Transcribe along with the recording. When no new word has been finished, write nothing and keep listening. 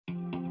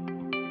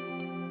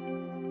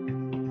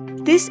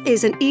This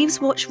is an Eve's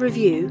Watch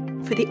review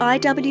for the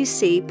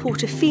IWC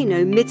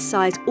Portofino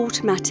mid-size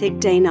automatic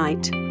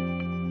day-night.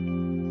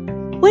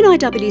 When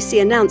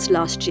IWC announced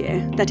last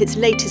year that its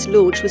latest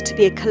launch was to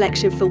be a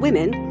collection for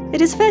women, it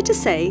is fair to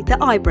say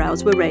that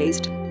eyebrows were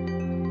raised.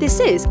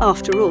 This is,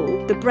 after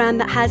all, the brand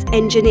that has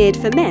 "engineered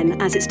for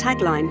men" as its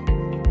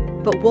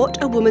tagline. But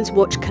what a woman's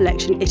watch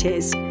collection it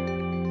is.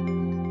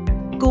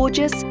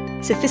 Gorgeous,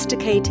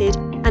 sophisticated,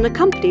 and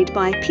accompanied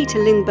by a Peter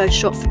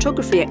Lindbergh-shot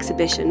photography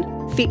exhibition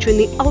featuring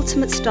the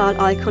ultimate style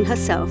icon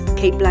herself,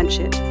 Cate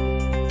Blanchett.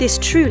 This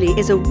truly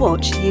is a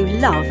watch you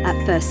love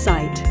at first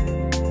sight.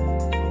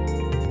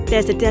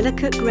 There's a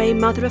delicate grey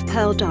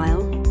mother-of-pearl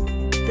dial,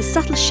 the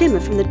subtle shimmer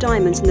from the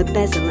diamonds in the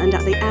bezel and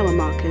at the hour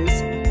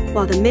markers,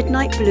 while the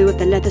midnight blue of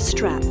the leather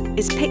strap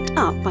is picked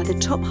up by the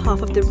top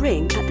half of the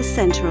ring at the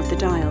centre of the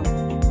dial.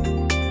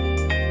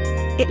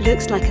 It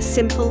looks like a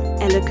simple,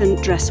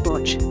 elegant dress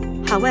watch.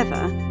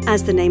 However,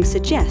 as the name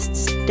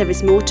suggests, there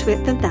is more to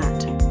it than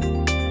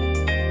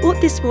that. What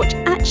this watch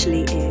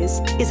actually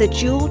is a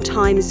dual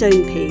time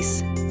zone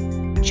piece.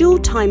 Dual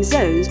time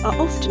zones are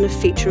often a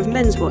feature of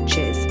men's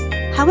watches.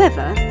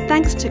 However,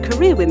 thanks to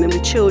career women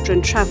with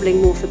children travelling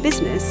more for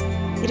business,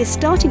 it is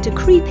starting to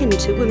creep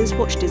into women's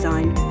watch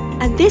design,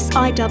 and this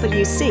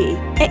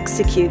IWC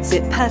executes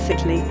it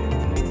perfectly.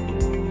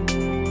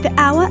 The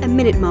hour and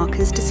minute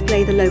markers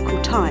display the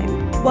local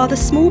time, while the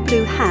small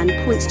blue hand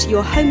points to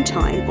your home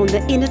time on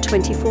the inner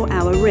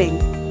 24-hour ring.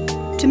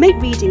 To make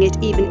reading it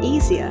even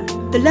easier,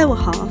 the lower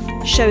half,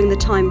 showing the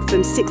time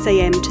from 6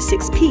 AM to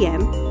 6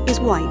 PM, is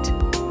white,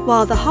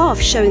 while the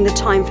half showing the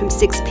time from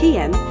 6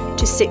 PM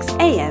to 6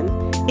 AM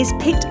is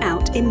picked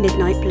out in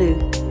midnight blue.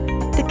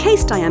 The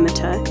case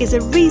diameter is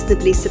a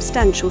reasonably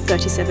substantial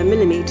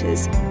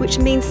 37mm, which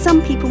means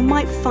some people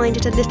might find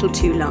it a little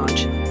too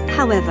large.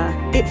 However,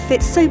 it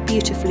fits so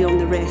beautifully on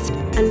the wrist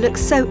and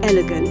looks so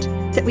elegant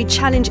that we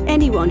challenge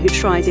anyone who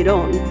tries it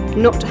on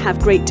not to have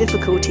great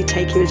difficulty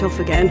taking it off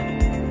again.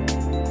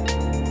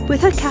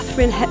 With her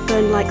Katharine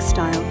Hepburn-like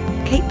style,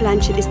 Cate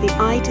Blanchett is the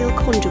ideal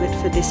conduit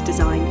for this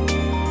design.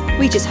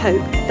 We just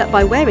hope that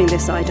by wearing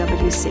this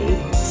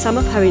IWC, some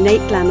of her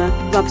innate glamour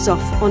rubs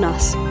off on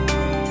us.